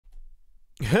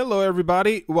Hello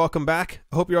everybody, welcome back.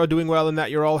 I hope you're all doing well and that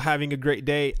you're all having a great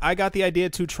day. I got the idea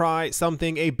to try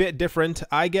something a bit different.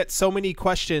 I get so many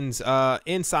questions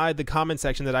inside the comment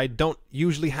section that I don't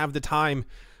usually have the time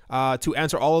to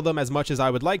answer all of them as much as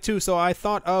I would like to. So I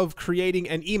thought of creating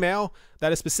an email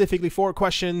that is specifically for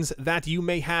questions that you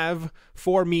may have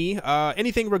for me.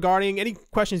 Anything regarding any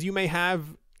questions you may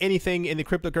have, anything in the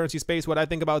cryptocurrency space, what I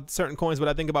think about certain coins, what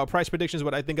I think about price predictions,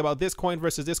 what I think about this coin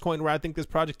versus this coin, where I think this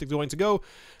project is going to go.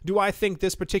 Do I think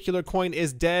this particular coin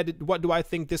is dead? What do I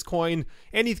think this coin,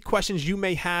 any questions you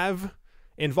may have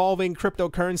involving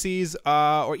cryptocurrencies,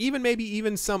 or maybe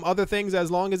even some other things,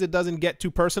 as long as it doesn't get too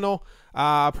personal.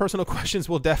 Personal questions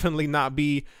will definitely not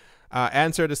be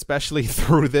answered, especially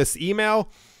through this email.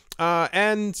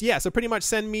 And yeah, so pretty much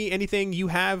send me anything you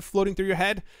have floating through your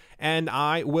head, and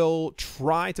I will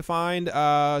try to find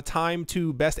time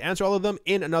to best answer all of them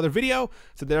in another video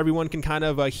so that everyone can kind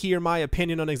of hear my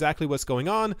opinion on exactly what's going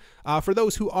on. For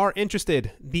those who are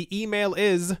interested, the email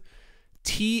is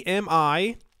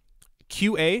TMIQA,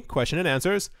 question and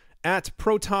answers, at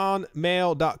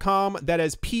protonmail.com. That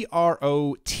is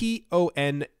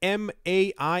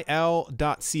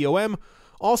protonmail.com.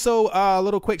 Also, a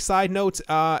little quick side note,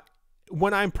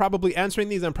 when I'm probably answering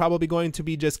these, I'm probably going to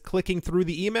be just clicking through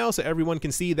the email so everyone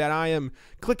can see that I am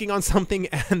clicking on something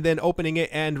and then opening it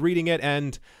and reading it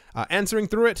and answering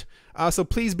through it. So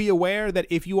please be aware that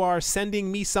if you are sending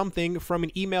me something from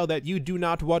an email that you do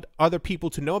not want other people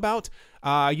to know about,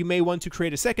 you may want to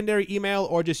create a secondary email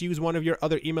or just use one of your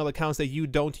other email accounts that you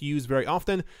don't use very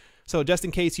often. So just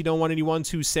in case you don't want anyone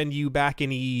to send you back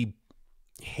any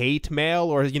hate mail,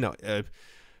 or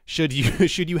should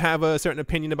you have a certain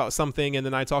opinion about something and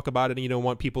then I talk about it and you don't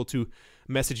want people to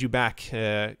message you back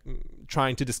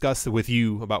trying to discuss with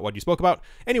you about what you spoke about.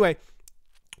 Anyway,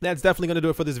 that's definitely going to do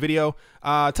it for this video.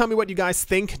 Tell me what you guys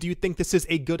think. Do you think this is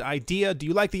a good idea? Do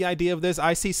you like the idea of this?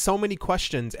 I see so many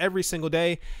questions every single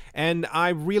day, and I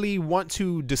really want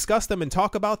to discuss them and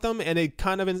talk about them. And it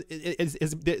kind of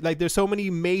is like there's so many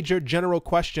major general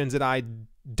questions that I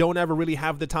don't ever really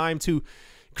have the time to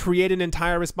create an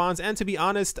entire response. And to be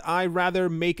honest, I rather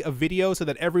make a video so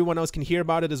that everyone else can hear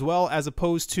about it as well, as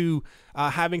opposed to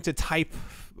having to type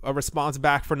a response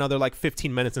back for another like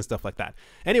 15 minutes and stuff like that.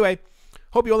 Anyway,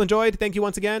 hope you all enjoyed. Thank you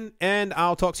once again, and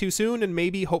I'll talk to you soon, and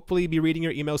maybe hopefully be reading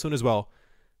your email soon as well.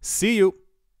 See you.